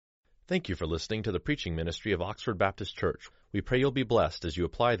Thank you for listening to the preaching ministry of Oxford Baptist Church. We pray you'll be blessed as you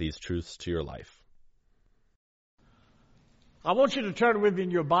apply these truths to your life. I want you to turn with me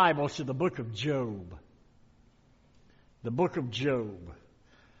in your Bibles to the book of Job. The book of Job.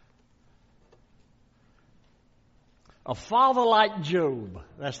 A father like Job.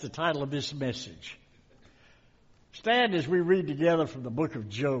 That's the title of this message. Stand as we read together from the book of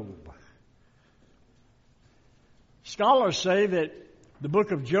Job. Scholars say that the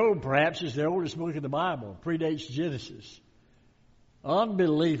book of Job perhaps is the oldest book of the Bible. Predates Genesis.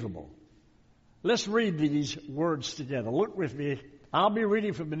 Unbelievable. Let's read these words together. Look with me. I'll be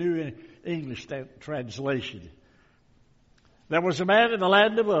reading from the New English translation. There was a man in the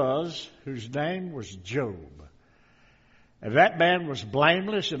land of Uz whose name was Job. And that man was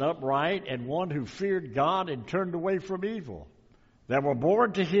blameless and upright, and one who feared God and turned away from evil. There were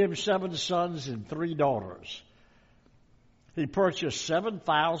born to him 7 sons and 3 daughters. He purchased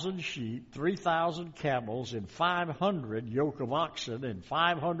 7,000 sheep, 3,000 camels, and 500 yoke of oxen, and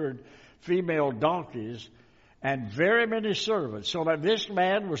 500 female donkeys, and very many servants, so that this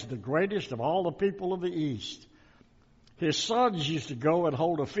man was the greatest of all the people of the East. His sons used to go and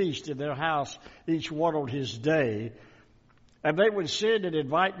hold a feast in their house, each one on his day, and they would sit and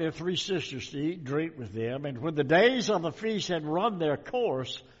invite their 3 sisters to eat and drink with them. And when the days of the feast had run their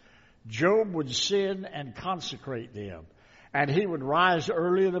course, Job would sin and consecrate them. And he would rise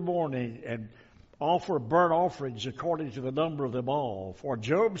early in the morning and offer burnt offerings according to the number of them all. For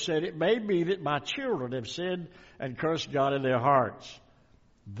Job said, "It may be that my children have sinned and cursed God in their hearts."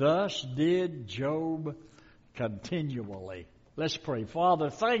 Thus did Job continually. Let's pray. Father,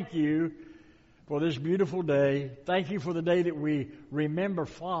 thank you for this beautiful day. Thank you for the day that we remember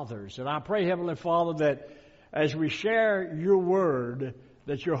fathers. And I pray, Heavenly Father, that as we share your word,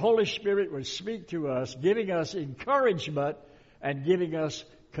 that your Holy Spirit would speak to us, giving us encouragement and giving us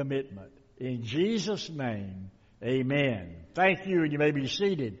commitment. In Jesus' name, amen. Thank you, and you may be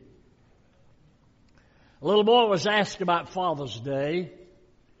seated. A little boy was asked about Father's Day,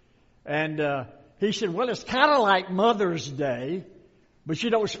 and he said, well, it's kind of like Mother's Day, but you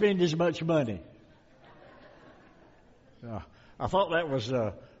don't spend as much money. I thought that was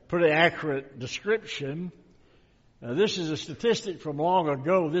a pretty accurate description. This is a statistic from long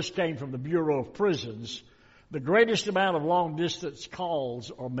ago. This came from the Bureau of Prisons. The greatest amount of long-distance calls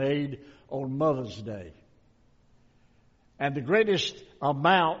are made on Mother's Day. And the greatest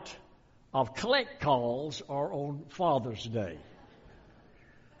amount of collect calls are on Father's Day.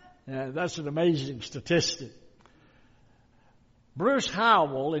 That's an amazing statistic. Bruce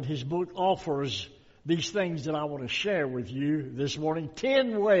Howell, in his book, offers these things that I want to share with you this morning.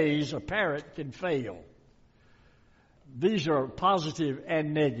 10 ways a parent can fail. These are positive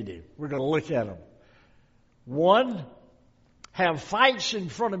and negative. We're going to look at them. 1, have fights in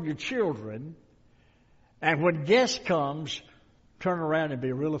front of your children, and when guest comes, turn around and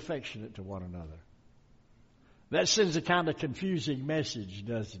be real affectionate to one another. That sends a kind of confusing message,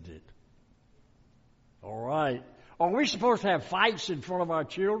 doesn't it? All right. Are we supposed to have fights in front of our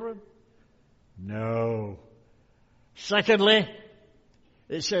children? No. Secondly,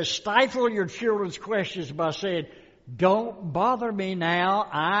 it says stifle your children's questions by saying, "Don't bother me now,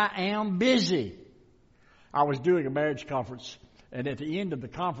 I am busy." I was doing a marriage conference, and at the end of the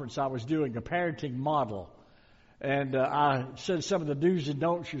conference, I was doing a parenting model. And I said some of the do's and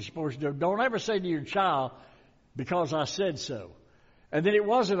don'ts you're supposed to do. Don't ever say to your child, "because I said so." And then it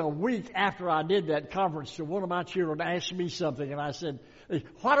wasn't a week after I did that conference till one of my children asked me something, and I said,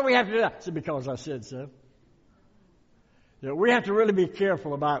 "Why do we have to do that?" I said, "because I said so." You know, we have to really be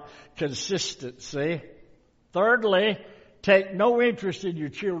careful about consistency. Thirdly, take no interest in your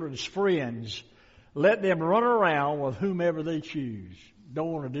children's friends. Let them run around with whomever they choose.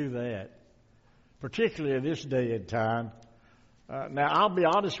 Don't want to do that, particularly in this day and time. Now, I'll be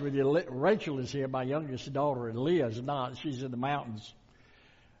honest with you. Rachel is here, my youngest daughter, and Leah's not. She's in the mountains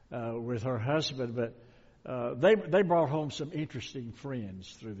with her husband. But they brought home some interesting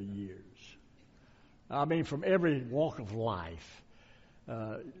friends through the years. I mean, from every walk of life.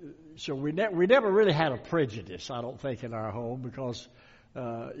 So we never really had a prejudice, I don't think, in our home because,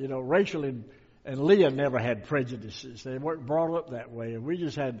 Rachel and Leah never had prejudices. They weren't brought up that way. And we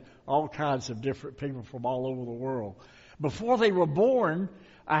just had all kinds of different people from all over the world. Before they were born,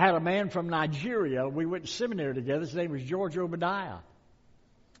 I had a man from Nigeria. We went to seminary together. His name was George Obadiah.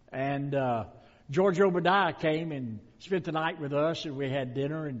 And George Obadiah came and spent the night with us, and we had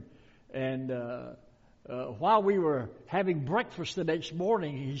dinner. And while we were having breakfast the next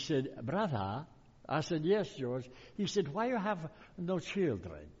morning, he said, "Brother," I said, "Yes, George." He said, "Why you have no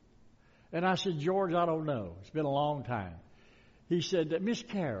children?" And I said, "George, I don't know. It's been a long time." he said, Miss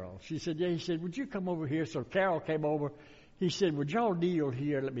Carol. She said, yeah. He said, would you come over here? So Carol came over. He said, would y'all kneel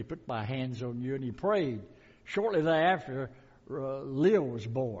here? Let me put my hands on you. And he prayed. Shortly thereafter, Leah was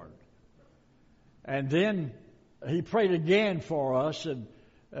born. And then he prayed again for us, and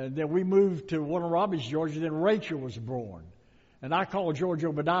then we moved to Warner Robins, Georgia. Then Rachel was born. And I called George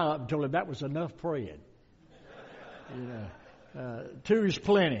Obadiah up and told him that was enough praying. Two is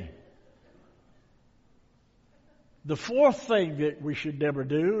plenty. The fourth thing that we should never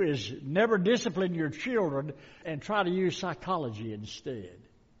do is never discipline your children and try to use psychology instead.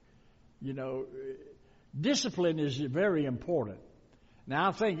 Discipline is very important. Now,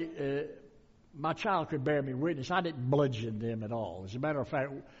 I think my child could bear me witness. I didn't bludgeon them at all. As a matter of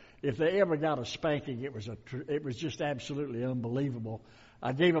fact, if they ever got a spanking, it was just absolutely unbelievable.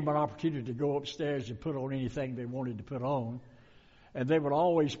 I gave them an opportunity to go upstairs and put on anything they wanted to put on, and they would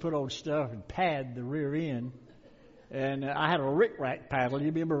always put on stuff and pad the rear end. And I had a Rick Rack paddle. You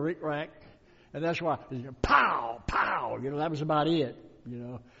remember Rick Rack? And that's why, pow, pow. That was about it.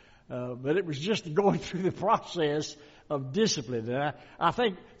 But it was just going through the process of discipline. And I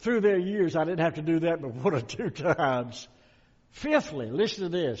think through their years, I didn't have to do that but one or two times. Fifthly, listen to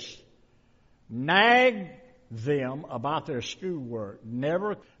this. Nag them about their schoolwork.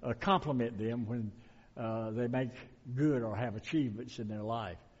 Never compliment them when they make good or have achievements in their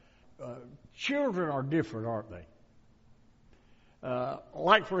life. Children are different, aren't they?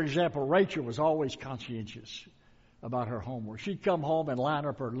 Like, for example, Rachel was always conscientious about her homework. She'd come home and line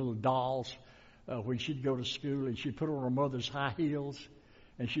up her little dolls when she'd go to school, and she'd put on her mother's high heels,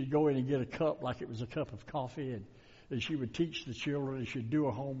 and she'd go in and get a cup like it was a cup of coffee, and she would teach the children, and she'd do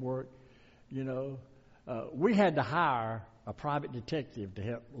her homework. We had to hire a private detective to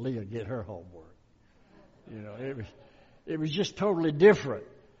help Leah get her homework. It was just totally different.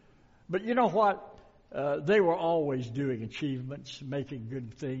 But you know what? They were always doing achievements, making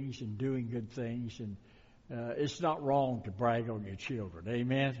good things and doing good things. And it's not wrong to brag on your children.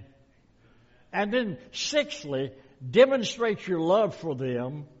 Amen? And then sixthly, demonstrate your love for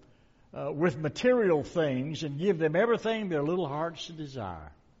them with material things and give them everything their little hearts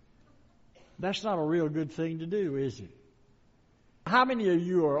desire. That's not a real good thing to do, is it? How many of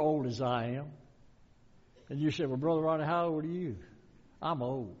you are old as I am? And you say, well, Brother Ronnie, how old are you? I'm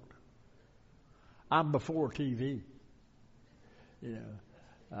old. I'm before TV.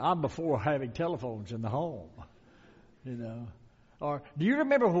 I'm before having telephones in the home. Or do you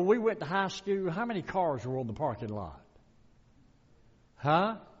remember when we went to high school, how many cars were on the parking lot?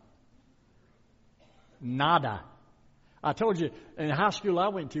 Huh? Nada. I told you, in the high school I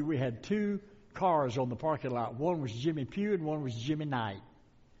went to, we had two cars on the parking lot. One was Jimmy Pugh and one was Jimmy Knight.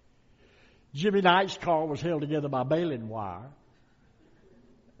 Jimmy Knight's car was held together by baling wire.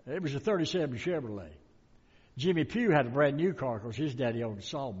 It was a 37 Chevrolet. Jimmy Pugh had a brand new car because his daddy owned a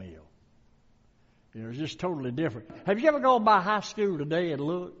sawmill. It was just totally different. Have you ever gone by high school today and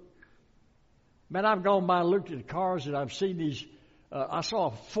looked? Man, I've gone by and looked at the cars and I've seen these. I saw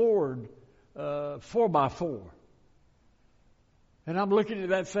a Ford 4x4. And I'm looking at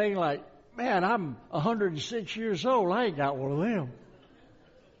that thing like, man, I'm 106 years old. I ain't got one of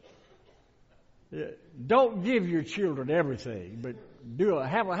them. Don't give your children everything, but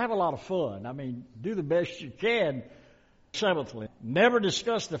have a lot of fun. I mean, do the best you can. Seventhly, never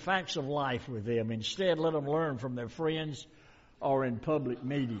discuss the facts of life with them. Instead, let them learn from their friends or in public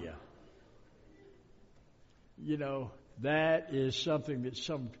media. That is something that's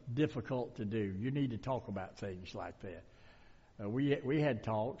so difficult to do. You need to talk about things like that. We had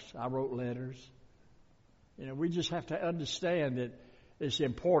talks. I wrote letters. We just have to understand that it's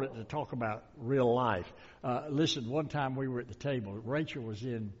important to talk about real life. Listen, one time we were at the table. Rachel was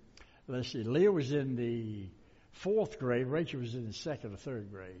Leah was in the 4th grade. Rachel was in the 2nd or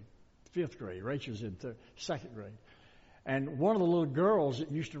 3rd grade. 5th grade. Rachel was in 2nd grade. And one of the little girls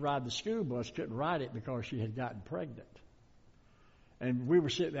that used to ride the school bus couldn't ride it because she had gotten pregnant. And we were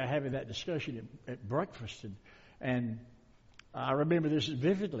sitting there having that discussion at breakfast. And I remember this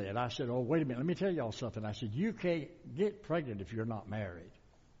vividly. And I said, oh, wait a minute, let me tell y'all something. I said, you can't get pregnant if you're not married.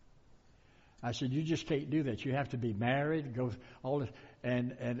 I said, you just can't do that. You have to be married, go all this.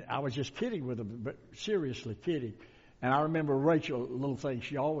 And I was just kidding with them, but seriously kidding. And I remember Rachel, a little thing,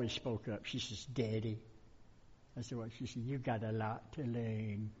 she always spoke up. She says, Daddy. I said, what? She said, you got a lot to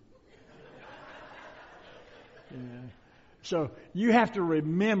learn. So you have to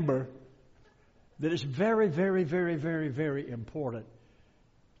remember that it's very, very, very, very, very important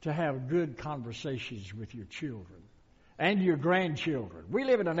to have good conversations with your children and your grandchildren. We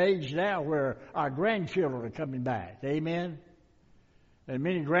live in an age now where our grandchildren are coming back. Amen? And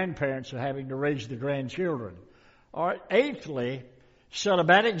many grandparents are having to raise the grandchildren. All right. Eighthly, set a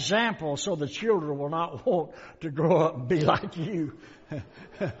bad example so the children will not want to grow up and be like you.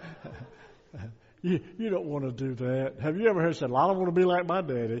 You don't want to do that. Have you ever heard said, well, I don't want to be like my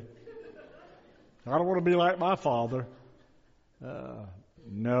daddy. I don't want to be like my father.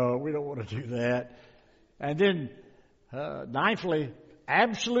 No, we don't want to do that. And then, ninthly,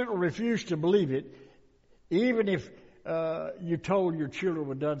 absolutely refuse to believe it, even if you told your children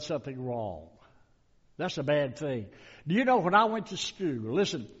had done something wrong. That's a bad thing. Do you know when I went to school,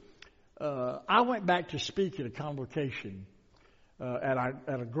 listen, I went back to speak at a convocation at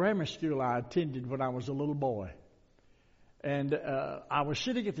a grammar school I attended when I was a little boy. And I was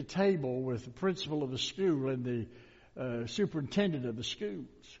sitting at the table with the principal of the school and the superintendent of the schools.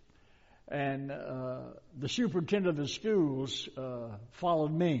 And the superintendent of the schools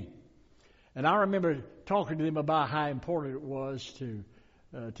followed me. And I remember talking to them about how important it was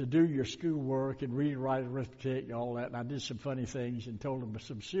to do your schoolwork and read, write, arithmetic, and all that. And I did some funny things and told them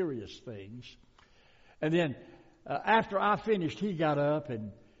some serious things. And then after I finished, he got up,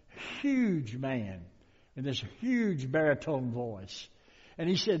 and huge man, in this huge baritone voice. And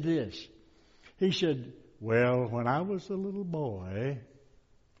he said this. He said, well, when I was a little boy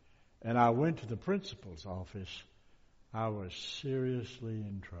and I went to the principal's office, I was seriously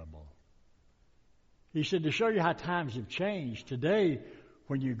in trouble. He said, to show you how times have changed, today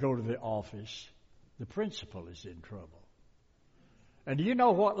when you go to the office, the principal is in trouble. And do you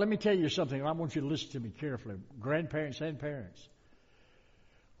know what? Let me tell you something. I want you to listen to me carefully, grandparents and parents.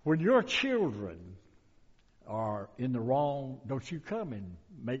 When your children are in the wrong, don't you come and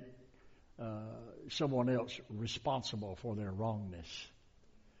make someone else responsible for their wrongness.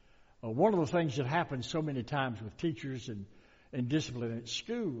 One of the things that happens so many times with teachers and discipline at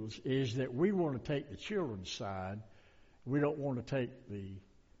schools is that we want to take the children's side. We don't want to take the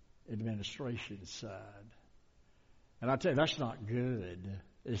administration's side. And I tell you, that's not good.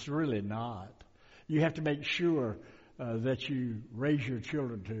 It's really not. You have to make sure that you raise your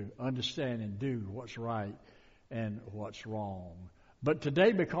children to understand and do what's right and what's wrong. But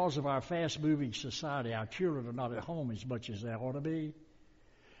today, because of our fast-moving society, our children are not at home as much as they ought to be.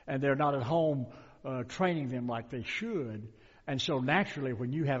 And they're not at home training them like they should. And so naturally,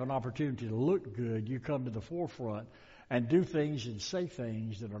 when you have an opportunity to look good, you come to the forefront and do things and say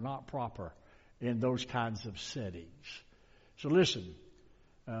things that are not proper in those kinds of settings. So listen,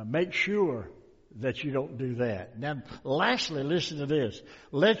 make sure that you don't do that. Now, lastly, listen to this.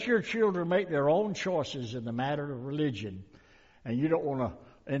 Let your children make their own choices in the matter of religion, and you don't want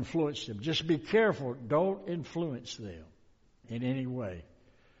to influence them. Just be careful. Don't influence them in any way.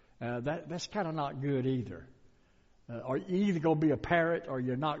 That's kind of not good either. Or you're either going to be a parrot or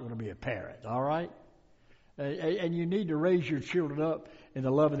you're not going to be a parrot, all right? And you need to raise your children up in the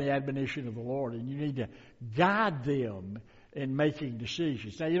love and the admonition of the Lord, and you need to guide them in making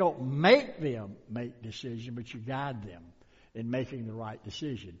decisions. Now, you don't make them make decisions, but you guide them in making the right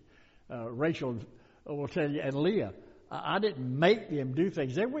decision. Rachel will tell you, and Leah, I didn't make them do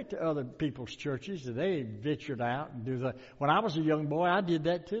things. They went to other people's churches, and they ventured out and do that. When I was a young boy, I did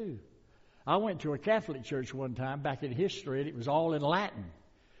that too. I went to a Catholic church one time back in history, and it was all in Latin.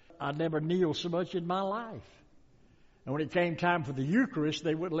 I'd never kneeled so much in my life. And when it came time for the Eucharist,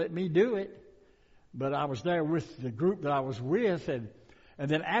 they wouldn't let me do it. But I was there with the group that I was with, and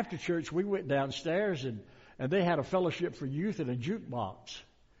then after church, we went downstairs, and they had a fellowship for youth and a jukebox.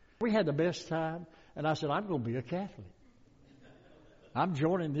 We had the best time, and I said, I'm going to be a Catholic. I'm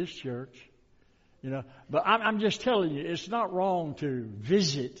joining this church. But I'm just telling you, it's not wrong to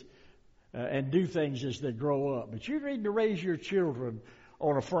visit and do things as they grow up. But you need to raise your children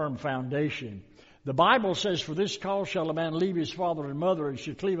on a firm foundation. The Bible says, for this cause shall a man leave his father and mother and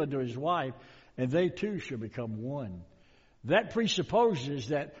shall cleave unto his wife, and they two shall become one. That presupposes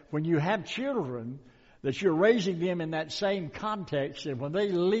that when you have children, that you're raising them in that same context, and when they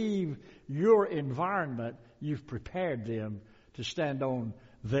leave your environment, you've prepared them to stand on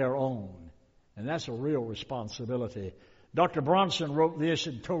their own. And that's a real responsibility. Dr. Bronson wrote this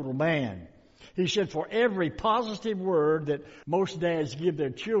in Total Man. He said, for every positive word that most dads give their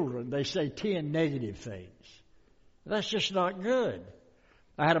children, they say 10 negative things. That's just not good.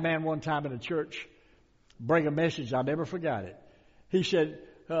 I had a man one time in a church bring a message. I never forgot it. He said,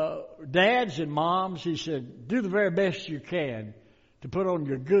 dads and moms, he said, do the very best you can to put on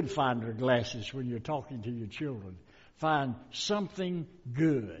your good finder glasses when you're talking to your children. Find something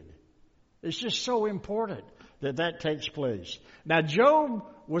good. It's just so important that takes place. Now, Job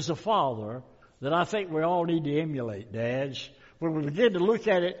was a father that I think we all need to emulate, dads. When we begin to look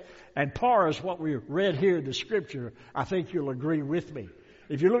at it and parse what we read here in the Scripture, I think you'll agree with me.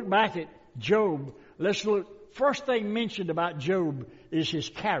 If you look back at Job, let's look first thing mentioned about Job is his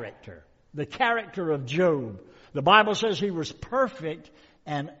character. The character of Job. The Bible says he was perfect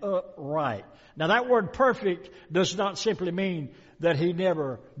and upright. Now that word perfect does not simply mean that he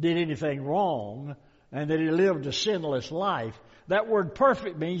never did anything wrong and that he lived a sinless life. That word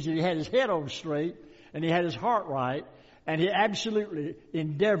perfect means that he had his head on straight and he had his heart right and he absolutely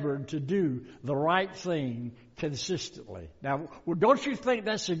endeavored to do the right thing consistently. Now, don't you think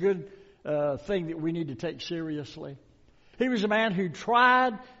that's a good thing that we need to take seriously? He was a man who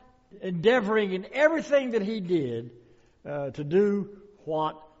tried, endeavoring in everything that he did to do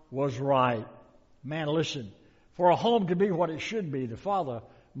what was right. Man, listen, for a home to be what it should be, the father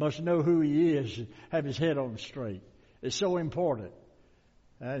must know who he is and have his head on straight. It's so important.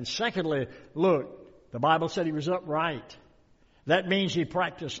 And secondly, look, the Bible said he was upright. That means he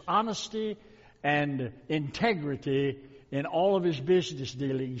practiced honesty and integrity in all of his business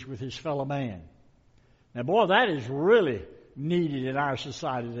dealings with his fellow man. Now, boy, that is really needed in our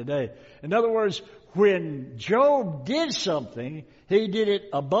society today. In other words, when Job did something, he did it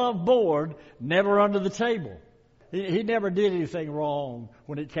above board, never under the table. He never did anything wrong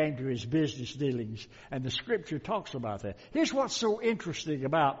when it came to his business dealings, and the Scripture talks about that. Here's what's so interesting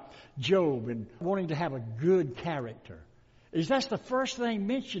about Job and wanting to have a good character, is that's the first thing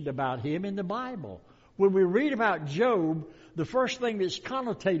mentioned about him in the Bible. When we read about Job, the first thing that's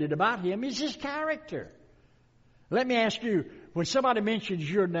connotated about him is his character. Let me ask you, when somebody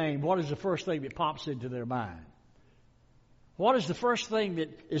mentions your name, what is the first thing that pops into their mind? What is the first thing that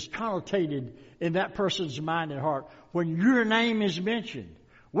is connotated in that person's mind and heart when your name is mentioned?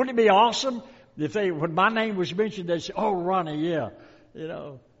 Wouldn't it be awesome if when my name was mentioned, they'd say, "Oh, Ronnie, yeah." You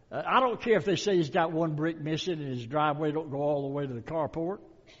know, I don't care if they say he's got one brick missing and his driveway don't go all the way to the carport.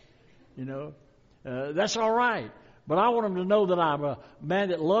 You know, that's all right. But I want them to know that I'm a man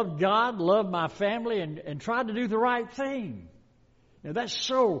that loved God, loved my family, and tried to do the right thing. Now, that's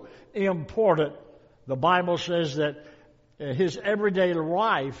so important. The Bible says that his everyday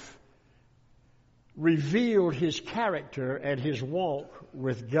life revealed his character and his walk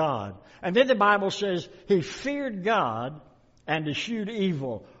with God. And then the Bible says he feared God and eschewed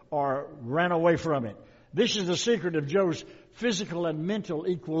evil or ran away from it. This is the secret of Job's physical and mental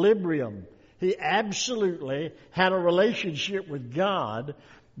equilibrium. He absolutely had a relationship with God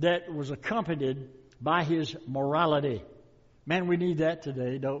that was accompanied by his morality. Man, we need that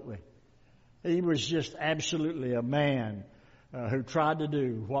today, don't we? He was just absolutely a man who tried to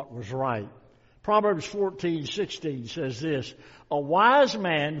do what was right. Proverbs 14:16 says this, "A wise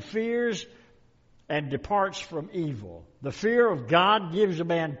man fears and departs from evil. The fear of God gives a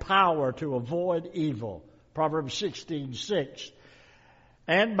man power to avoid evil." Proverbs 16:6.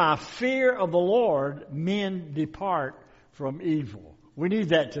 "And by fear of the Lord, men depart from evil." We need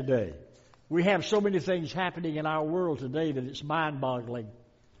that today. We have so many things happening in our world today that it's mind-boggling.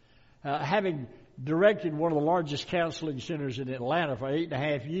 Having directed one of the largest counseling centers in Atlanta for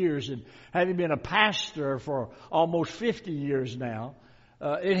 8.5 years and having been a pastor for almost 50 years now,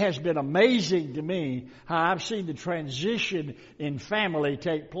 it has been amazing to me how I've seen the transition in family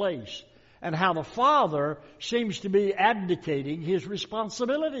take place and how the father seems to be abdicating his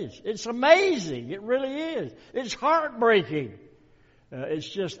responsibilities. It's amazing. It really is. It's heartbreaking. It's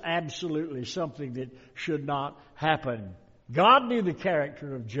just absolutely something that should not happen. God knew the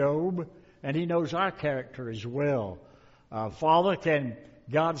character of Job, and He knows our character as well. Father, can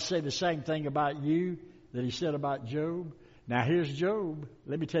God say the same thing about you that He said about Job? Now here's Job.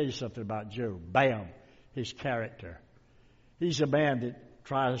 Let me tell you something about Job. Bam, his character. He's a man that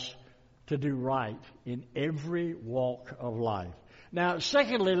tries to do right in every walk of life. Now,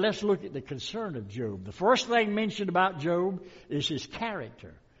 secondly, let's look at the concern of Job. The first thing mentioned about Job is his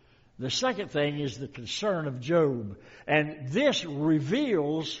character. The second thing is the concern of Job. And this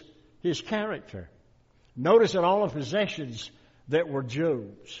reveals his character. Notice that all the possessions that were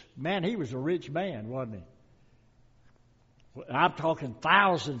Job's. Man, he was a rich man, wasn't he? I'm talking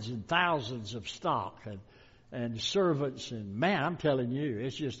thousands and thousands of stock and servants. And man, I'm telling you,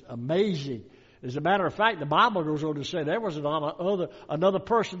 it's just amazing. As a matter of fact, the Bible goes on to say there was another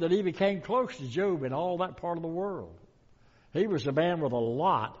person that even came close to Job in all that part of the world. He was a man with a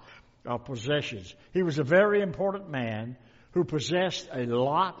lot of possessions. He was a very important man who possessed a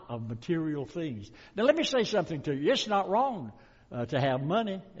lot of material things. Now, let me say something to you. It's not wrong to have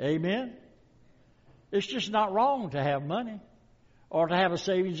money. Amen? It's just not wrong to have money or to have a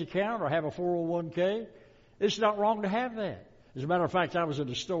savings account or have a 401k. It's not wrong to have that. As a matter of fact, I was at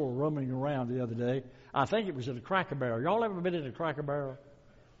a store roaming around the other day. I think it was at a Cracker Barrel. Y'all ever been in a Cracker Barrel?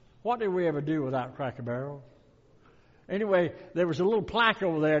 What did we ever do without Cracker Barrel? Anyway, there was a little plaque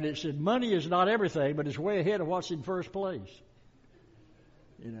over there that said, money is not everything, but it's way ahead of what's in first place.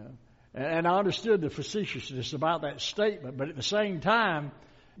 You know, and I understood the facetiousness about that statement, but at the same time,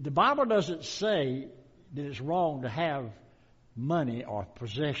 the Bible doesn't say that it's wrong to have money or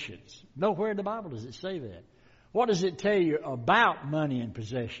possessions. Nowhere in the Bible does it say that. What does it tell you about money and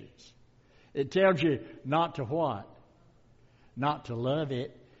possessions? It tells you not to what? Not to love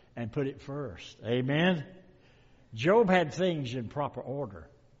it and put it first. Amen? Job had things in proper order.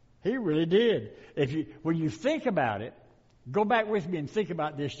 He really did. When you think about it, go back with me and think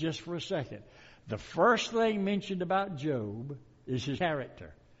about this just for a second. The first thing mentioned about Job is his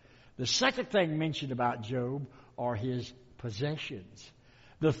character. The second thing mentioned about Job are his possessions.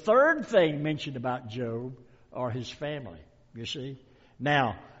 The third thing mentioned about Job are his family, you see.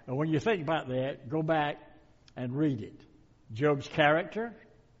 Now, when you think about that, go back and read it. Job's character,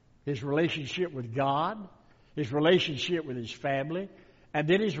 his relationship with God, his relationship with his family, and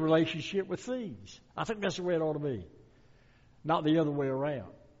then his relationship with things. I think that's the way it ought to be. Not the other way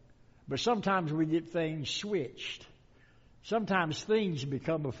around. But sometimes we get things switched. Sometimes things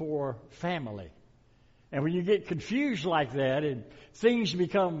become before family. And when you get confused like that and things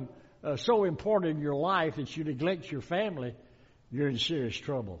become so important in your life that you neglect your family, you're in serious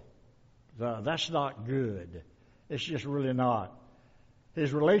trouble. That's not good. It's just really not.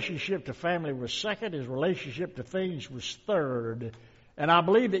 His relationship to family was second. His relationship to things was third. And I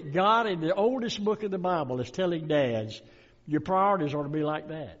believe that God in the oldest book of the Bible is telling dads, your priorities ought to be like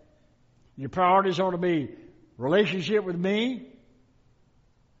that. Your priorities ought to be relationship with me,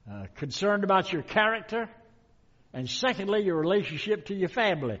 concerned about your character, and secondly, your relationship to your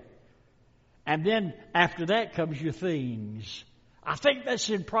family. And then after that comes your things. I think that's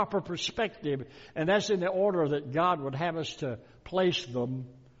in proper perspective, and that's in the order that God would have us to place them.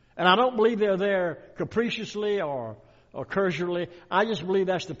 And I don't believe they're there capriciously or casually. I just believe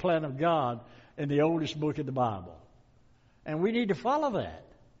that's the plan of God in the oldest book of the Bible. And we need to follow that.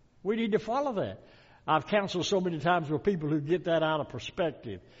 We need to follow that. I've counseled so many times with people who get that out of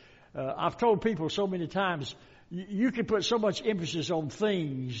perspective. I've told people so many times, you can put so much emphasis on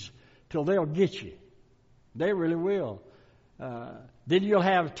things till they'll get you. They really will. Then you'll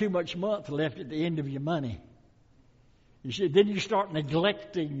have too much month left at the end of your money. You see, then you start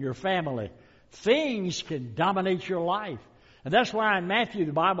neglecting your family. Things can dominate your life. And that's why in Matthew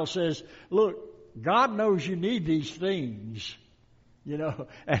the Bible says, look, God knows you need these things. You know,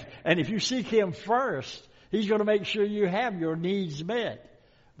 and if you seek Him first, He's going to make sure you have your needs met,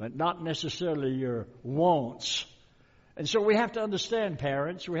 but not necessarily your wants. And so we have to understand,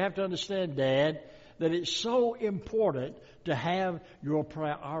 parents, we have to understand, Dad, that it's so important to have your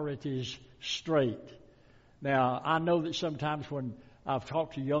priorities straight. Now, I know that sometimes when I've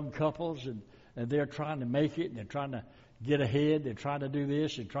talked to young couples and they're trying to make it and they're trying to get ahead, they're trying to do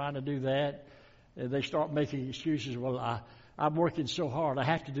this and trying to do that, and they start making excuses. Well, I'm working so hard. I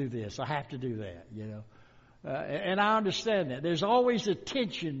have to do this. I have to do that, you know. And I understand that. There's always a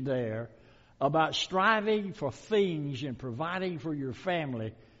tension there about striving for things and providing for your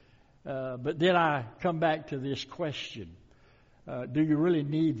family. But then I come back to this question. Do you really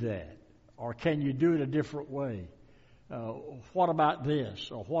need that? Or can you do it a different way? What about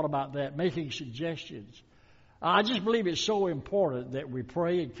this? Or what about that? Making suggestions. I just believe it's so important that we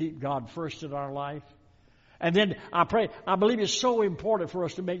pray and keep God first in our life. And then I believe it's so important for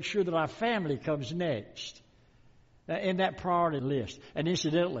us to make sure that our family comes next in that priority list. And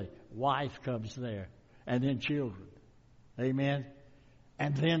incidentally, wife comes there, and then children. Amen?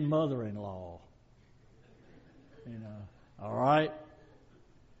 And then mother-in-law. You know, all right?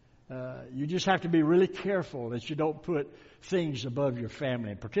 You just have to be really careful that you don't put things above your family,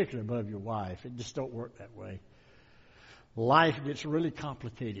 and particularly above your wife. It just don't work that way. Life gets really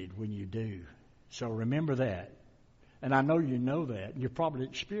complicated when you do. So remember that. And I know you know that. You've probably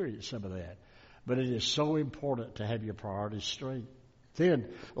experienced some of that. But it is so important to have your priorities straight. Then,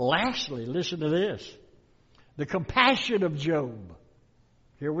 lastly, listen to this. The compassion of Job.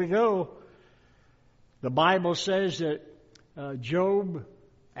 Here we go. The Bible says that Job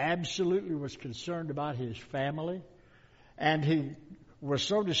absolutely was concerned about his family. And he was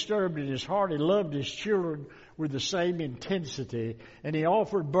so disturbed in his heart, he loved his children with the same intensity. And he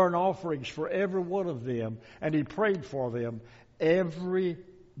offered burnt offerings for every one of them. And he prayed for them every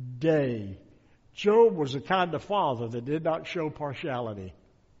day. Job was the kind of father that did not show partiality.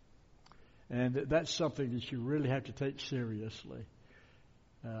 And that's something that you really have to take seriously.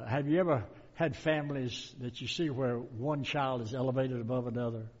 Have you ever had families that you see where one child is elevated above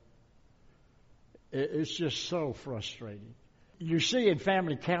another? It's just so frustrating. You see in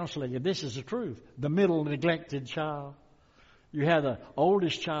family counseling, and this is the truth, the middle neglected child. You have the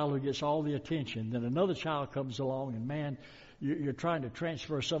oldest child who gets all the attention. Then another child comes along, and man, you're trying to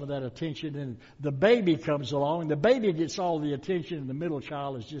transfer some of that attention. And the baby comes along, and the baby gets all the attention, and the middle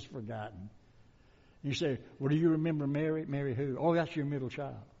child is just forgotten. You say, well, do you remember Mary? Mary who? Oh, that's your middle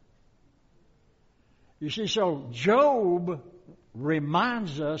child. You see, so Job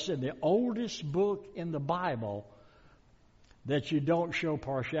reminds us in the oldest book in the Bible that you don't show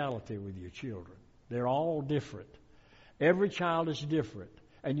partiality with your children. They're all different. Every child is different,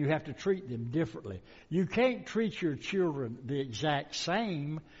 and you have to treat them differently. You can't treat your children the exact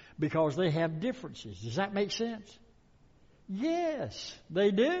same because they have differences. Does that make sense? Yes, they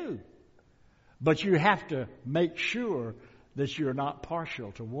do. But you have to make sure that you're not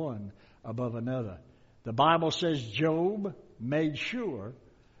partial to one above another. The Bible says Job made sure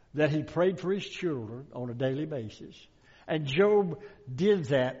that he prayed for his children on a daily basis. And Job did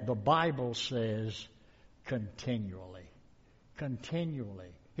that, the Bible says, continually. Continually.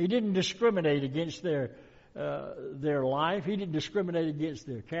 He didn't discriminate against their life. He didn't discriminate against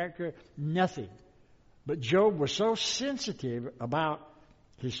their character. Nothing. But Job was so sensitive about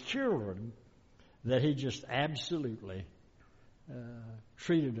his children that he just absolutely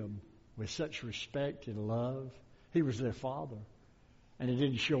treated them with such respect and love. He was their father, and he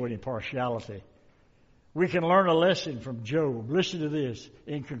didn't show any partiality. We can learn a lesson from Job. Listen to this.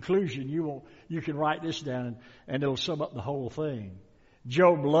 In conclusion, you can write this down, and it'll sum up the whole thing.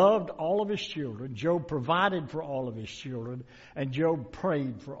 Job loved all of his children. Job provided for all of his children. And Job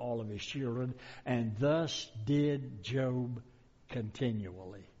prayed for all of his children. And thus did Job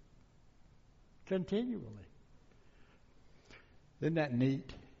continually. Continually. Isn't that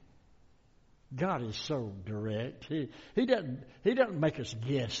neat? God is so direct. He doesn't make us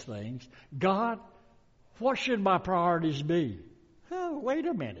guess things. God, what should my priorities be? Oh, wait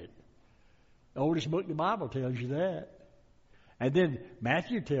a minute. The oldest book in the Bible tells you that. And then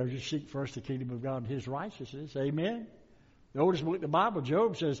Matthew tells you, seek first the kingdom of God and His righteousness. Amen? The oldest book in the Bible,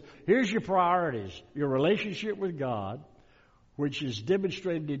 Job, says, here's your priorities. Your relationship with God, which is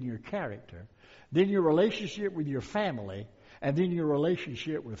demonstrated in your character. Then your relationship with your family. And then your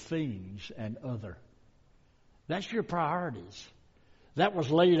relationship with things and other. That's your priorities. That was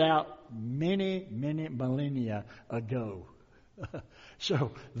laid out many, many millennia ago.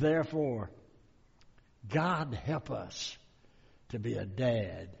 So, therefore, God help us to be a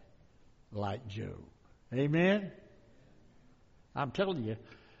dad like Job. Amen? I'm telling you,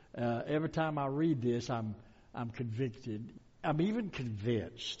 every time I read this, I'm convicted. I'm even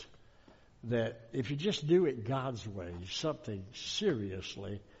convinced that if you just do it God's way, something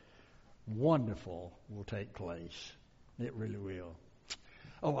seriously wonderful will take place. It really will.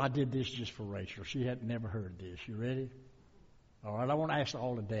 Oh, I did this just for Rachel. She had never heard this. You ready? All right, I want to ask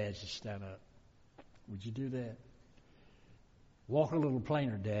all the dads to stand up. Would you do that? Walk a little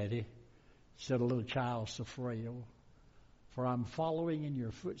plainer, Daddy, said a little child so frail. For I'm following in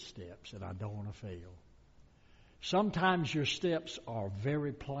your footsteps, and I don't want to fail. Sometimes your steps are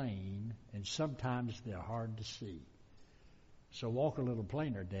very plain, and sometimes they're hard to see. So walk a little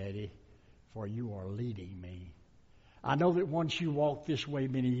plainer, Daddy, for you are leading me. I know that once you walked this way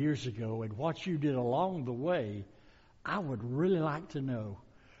many years ago, and what you did along the way, I would really like to know.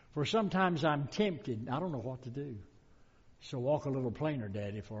 For sometimes I'm tempted, I don't know what to do. So walk a little plainer,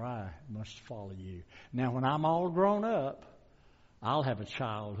 Daddy, for I must follow you. Now, when I'm all grown up, I'll have a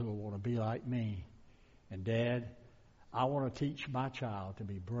child who will want to be like me. And, Dad, I want to teach my child to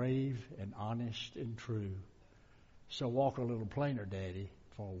be brave and honest and true. So walk a little plainer, Daddy,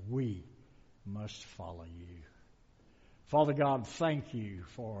 for we must follow you. Father God, thank you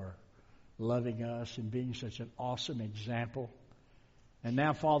for loving us and being such an awesome example. And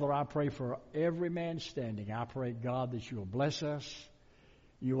now, Father, I pray for every man standing. I pray, God, that you will bless us.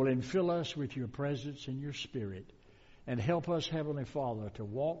 You will infill us with your presence and your spirit. And help us, Heavenly Father, to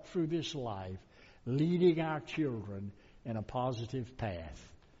walk through this life, leading our children in a positive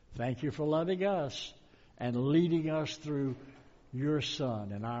path. Thank you for loving us and leading us through your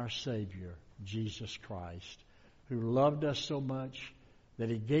Son and our Savior, Jesus Christ, who loved us so much that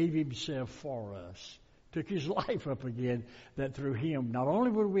He gave Himself for us, took His life up again, that through Him not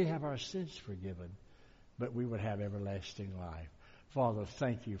only would we have our sins forgiven, but we would have everlasting life. Father,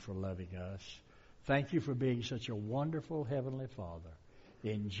 thank you for loving us. Thank you for being such a wonderful Heavenly Father.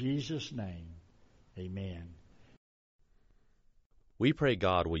 In Jesus' name, amen. We pray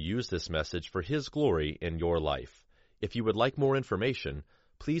God will use this message for His glory in your life. If you would like more information,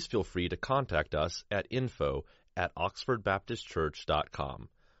 please feel free to contact us at info@oxfordbaptistchurch.com.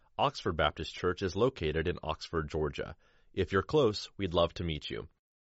 Oxford Baptist Church is located in Oxford, Georgia. If you're close, we'd love to meet you.